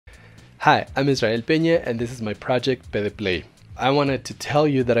Hi, I'm Israel Peña and this is my project Play. I wanted to tell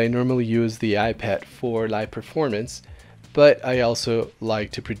you that I normally use the iPad for live performance, but I also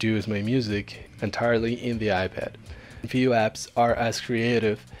like to produce my music entirely in the iPad. Few apps are as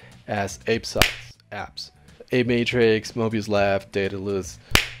creative as apeSoft apps. apeMatrix, Mobius Lab, Daedalus,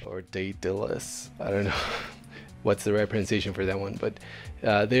 or Daedalus. I don't know what's the right pronunciation for that one, but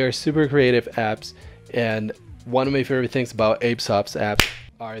they are super creative apps, and one of my favorite things about apeSoft's apps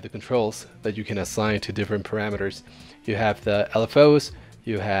are the controls that you can assign to different parameters. You have the LFOs,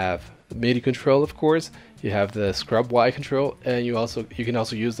 you have the MIDI control, of course, you have the scrub Y control, and you can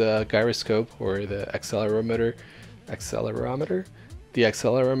also use the gyroscope or the accelerometer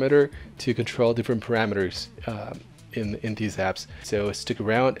to control different parameters in these apps. So stick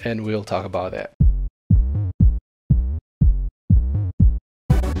around and we'll talk about that.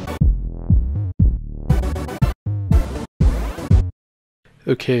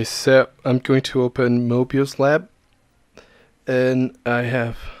 Okay, so I'm going to open Mobius Lab, and I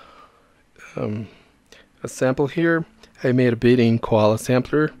have a sample here. I made a beating koala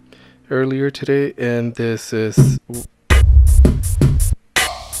sampler earlier today, and that's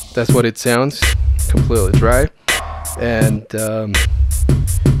what it sounds, completely dry. And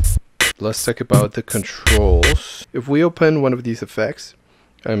let's talk about the controls. If we open one of these effects,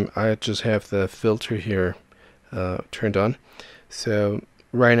 I just have the filter here turned on. So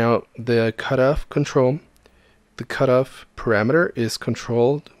right now the cutoff parameter is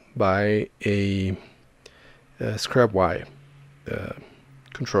controlled by a scrub Y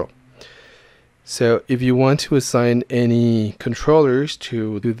control. So if you want to assign any controllers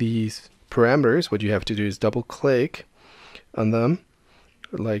to these parameters, what you have to do is double click on them,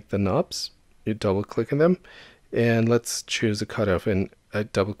 like the knobs. You double click on them, and let's choose a cutoff, and I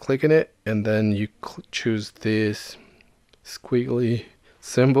double click on it, and then you choose this squiggly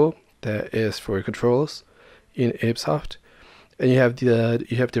symbol that is for controls in apeSoft, and you have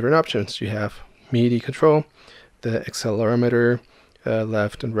different options. You have MIDI control, the accelerometer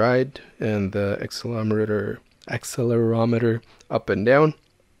left and right, and the accelerometer up and down,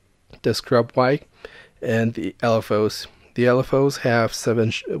 the scrub Y, and the LFOs. The LFOs have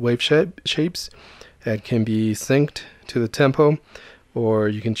 7 wave shapes that can be synced to the tempo, or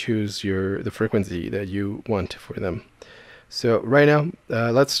you can choose the frequency that you want for them. So right now,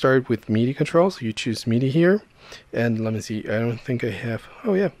 let's start with MIDI controls. You choose MIDI here, and let me see, I don't think I have,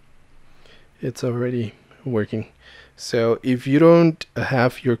 oh yeah, it's already working. So if you don't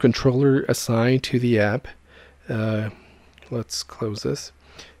have your controller assigned to the app, let's close this.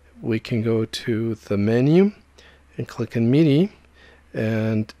 We can go to the menu and click on MIDI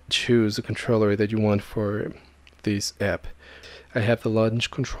and choose the controller that you want for this app. I have the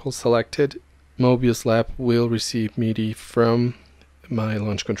launch control selected. Mobius Lab will receive MIDI from my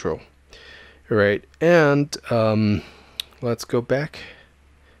launch control. All right, and let's go back.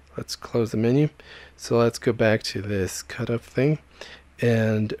 Let's close the menu. So let's go back to this cutoff thing.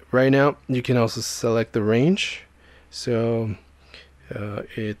 And right now you can also select the range. So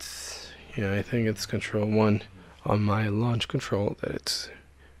it's, I think it's control 1 on my launch control that it's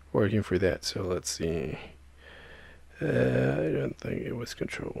working for that. So let's see. I don't think it was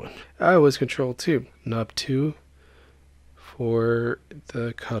control 1. It was control 2, knob 2 for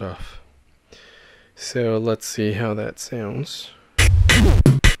the cutoff. So let's see how that sounds.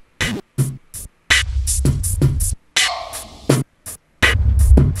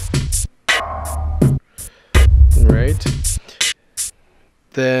 Right.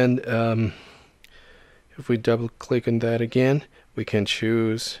 Then if we double click on that again, we can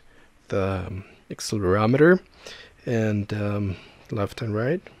choose the accelerometer and left and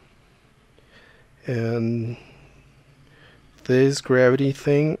right, and this gravity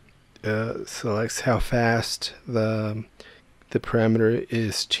thing selects how fast the parameter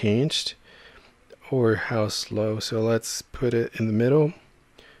is changed or how slow. So let's put it in the middle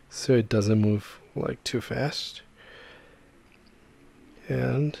so it doesn't move like too fast.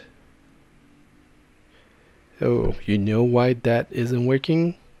 And oh, you know why that isn't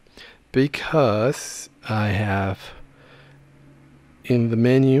working? Because I have in the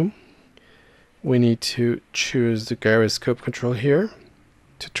menu, we need to choose the gyroscope control here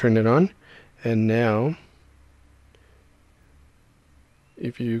to turn it on. And now,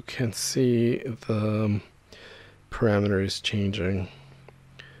 if you can see, the parameter is changing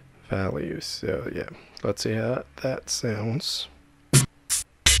values. So yeah, let's see how that sounds.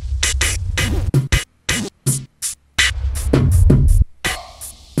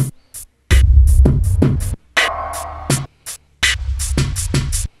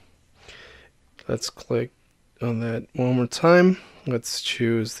 Let's click on that one more time. Let's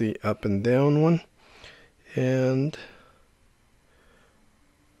choose the up and down one, and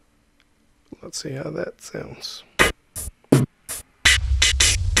let's see how that sounds.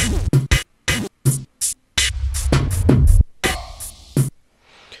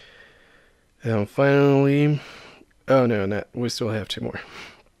 And finally, oh no, not, we still have two more.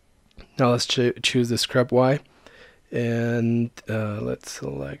 Now let's choose the scrub Y, and let's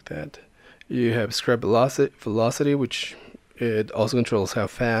select that. You have scrub velocity, which it also controls how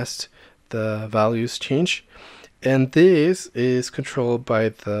fast the values change, and this is controlled by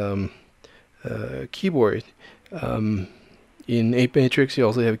the keyboard. In Ape Matrix, you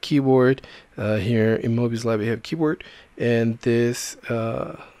also have a keyboard. Here in Mobius Lab, you have a keyboard, and this,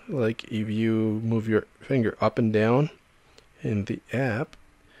 like if you move your finger up and down in the app,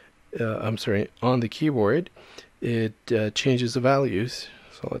 I'm sorry, on the keyboard, it changes the values.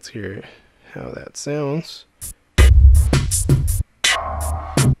 So let's hear how that sounds.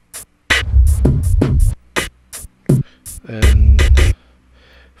 And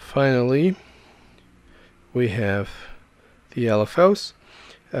finally, we have the LFOs.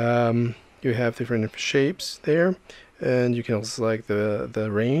 You have different shapes there, and you can also select the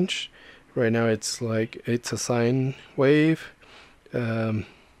range. Right now it's a sine wave,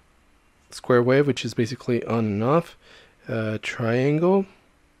 square wave, which is basically on and off, triangle.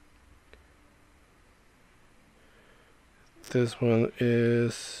 This one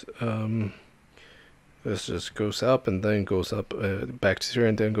is this just goes up and then goes up back to 0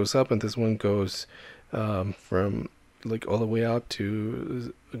 and then goes up, and this one goes from like all the way up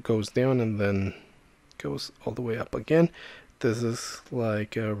to goes down and then goes all the way up again. This is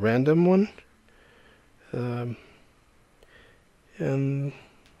like a random one, and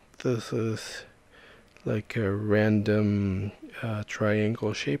this is like a random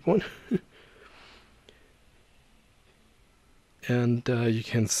triangle shape one. And you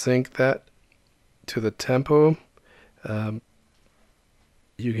can sync that to the tempo.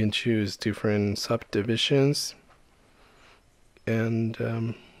 You can choose different subdivisions, and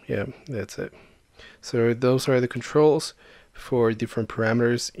yeah, that's it. So those are the controls for different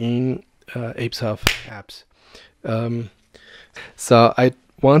parameters in apeSoft apps. So I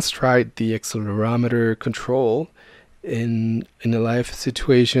once tried the accelerometer control in a live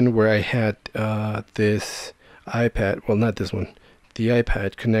situation where I had this iPad, well, not this one, the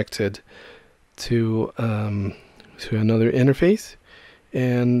iPad connected to another interface,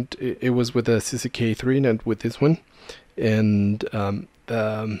 and it was with a CCK3, not with this one, and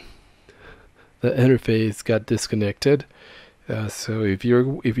the interface got disconnected. So if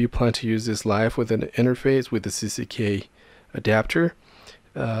you plan to use this live with an interface with the CCK adapter,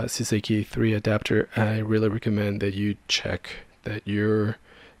 CCK3 adapter, I really recommend that you check that your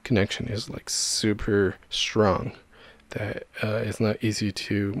connection is like super strong, that it's not easy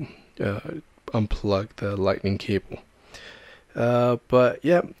to unplug the lightning cable. But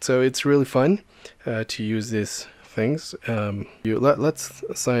yeah, so it's really fun to use these things. Let's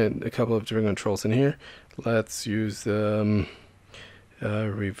assign a couple of different controls in here. Let's use the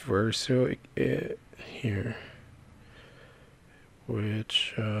reversal here,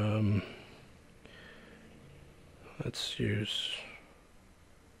 which let's use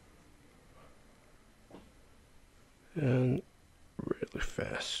and really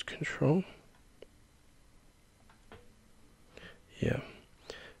fast control. Yeah,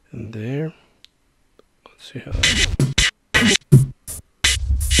 and there. Let's see how that.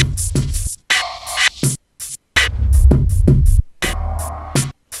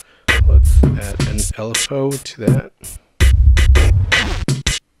 Let's add an LFO to that.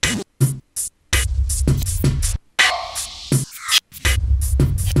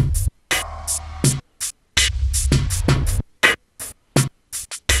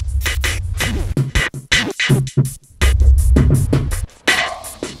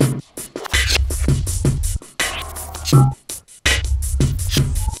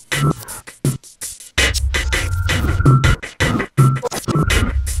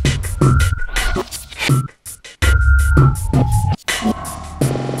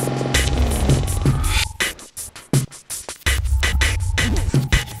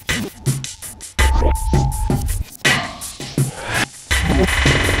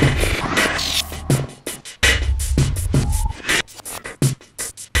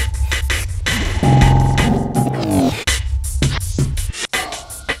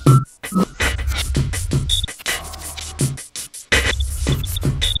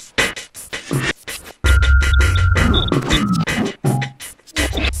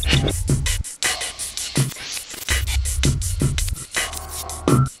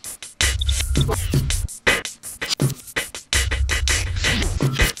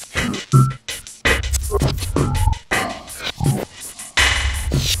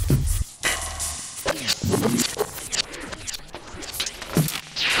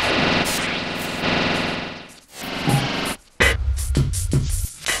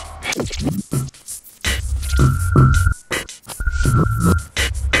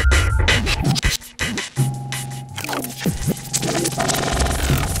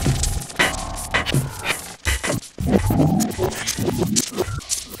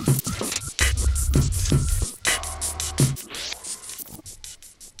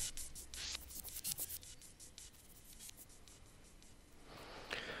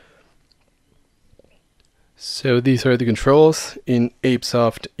 So these are the controls in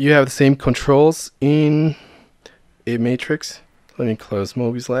apeSoft. You have the same controls in apeMatrix. Let me close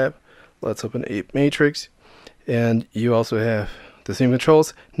Mobius Lab. Let's open apeMatrix. And you also have the same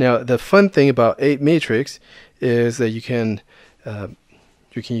controls. Now the fun thing about apeMatrix is that you can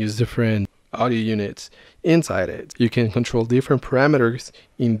use different audio units inside it. You can control different parameters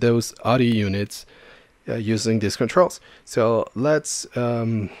in those audio units using these controls. So let's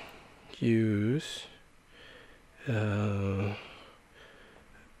use I'm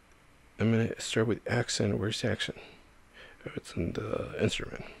going to start with accent. Where's the accent? Oh, it's in the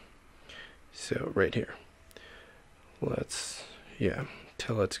instrument. So right here. Let's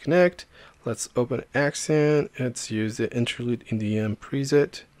tell it to connect. Let's open accent. Let's use the interlude in the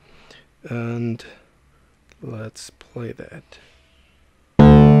preset, and let's play that.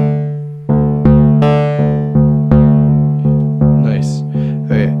 Nice.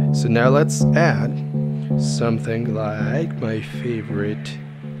 Okay, so now let's add something like my favorite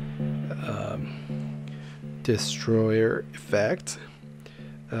destroyer effect,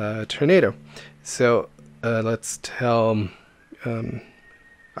 tornado. So let's tell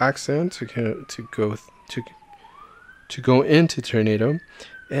accent to go into tornado,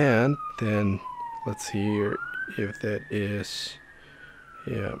 and then let's see here if that is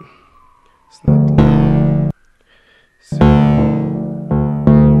it's not so.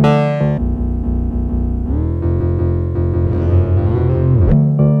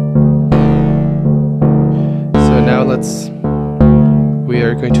 Now we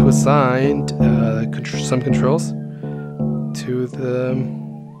are going to assign some controls to the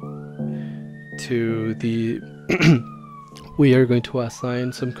we are going to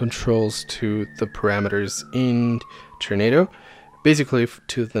assign some controls to the parameters in tornado, basically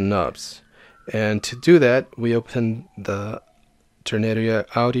to the knobs. And to do that, we open the tornado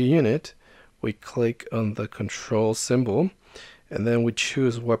audio unit, we click on the control symbol, and then we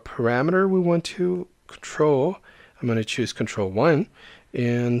choose what parameter we want to control. I'm going to choose control 1,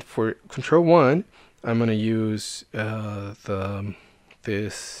 and for control 1 I'm going to use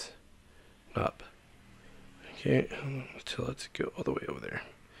this knob. Okay, so let's go all the way over there,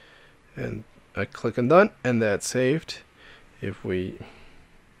 and I click on done, and that's saved. If you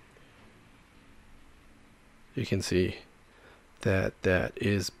can see that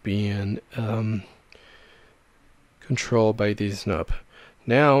is being controlled by this knob.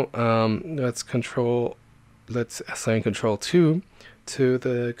 Now let's assign control 2 to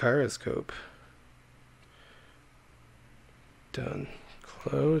the gyroscope. Done.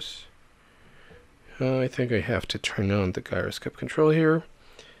 Close. I think I have to turn on the gyroscope control here.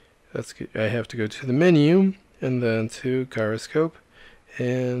 I have to go to the menu and then to gyroscope,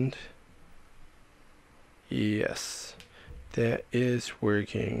 and yes, that is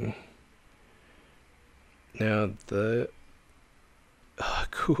working. Now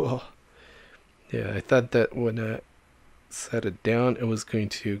cool. Yeah, I thought that when I set it down, it was going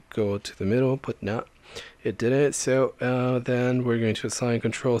to go to the middle, but no, it didn't. So then we're going to assign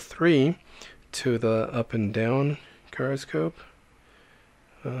control 3 to the up and down gyroscope.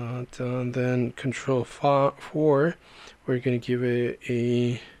 Then control 4, we're going to give it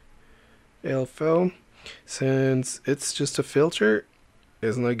a LFO. Since it's just a filter,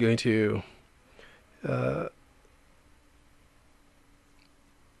 it's not going to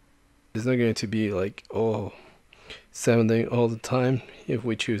be like sounding all the time if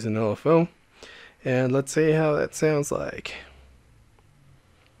we choose an LFO. And let's see how that sounds like.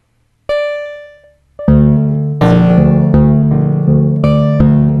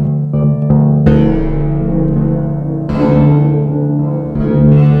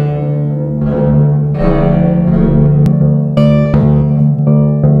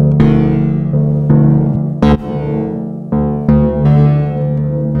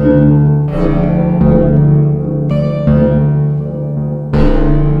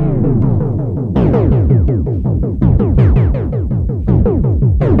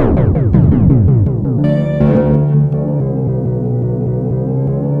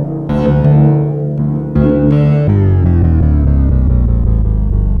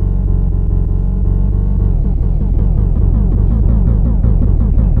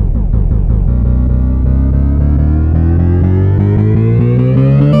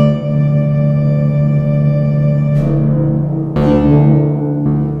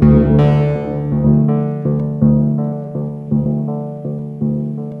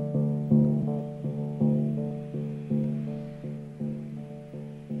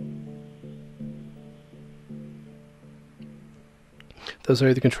 those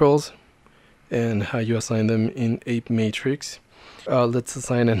are the controls and how you assign them in apeMatrix. Let's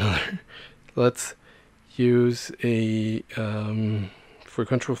assign another. Let's use a for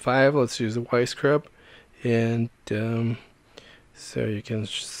control 5, let's use a Y scrub, and so you can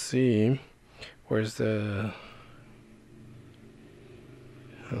see where's the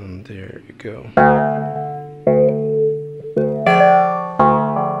there you go.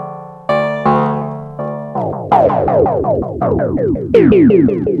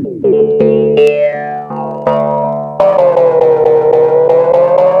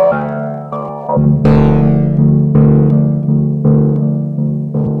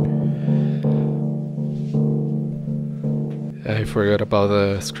 I forgot about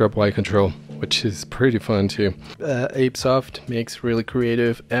the scrub Y control, which is pretty fun too. apeSoft makes really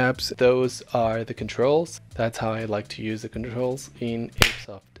creative apps. Those are the controls. That's how I like to use the controls in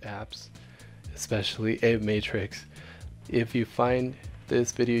apeSoft apps, especially apeMatrix. If you find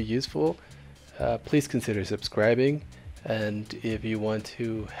this video useful, please consider subscribing. And if you want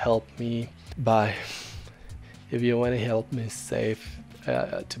to help me save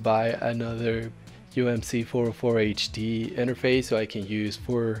to buy another UMC 404 HD interface so I can use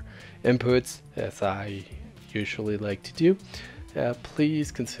for inputs, as I usually like to do, please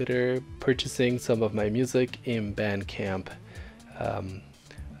consider purchasing some of my music in Bandcamp.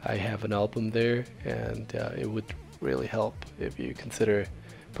 I have an album there, and it would really help if you consider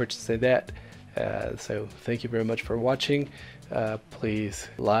purchasing that. So thank you very much for watching. Please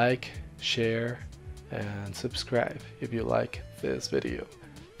like, share, and subscribe if you like this video.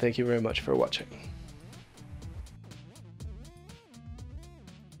 Thank you very much for watching.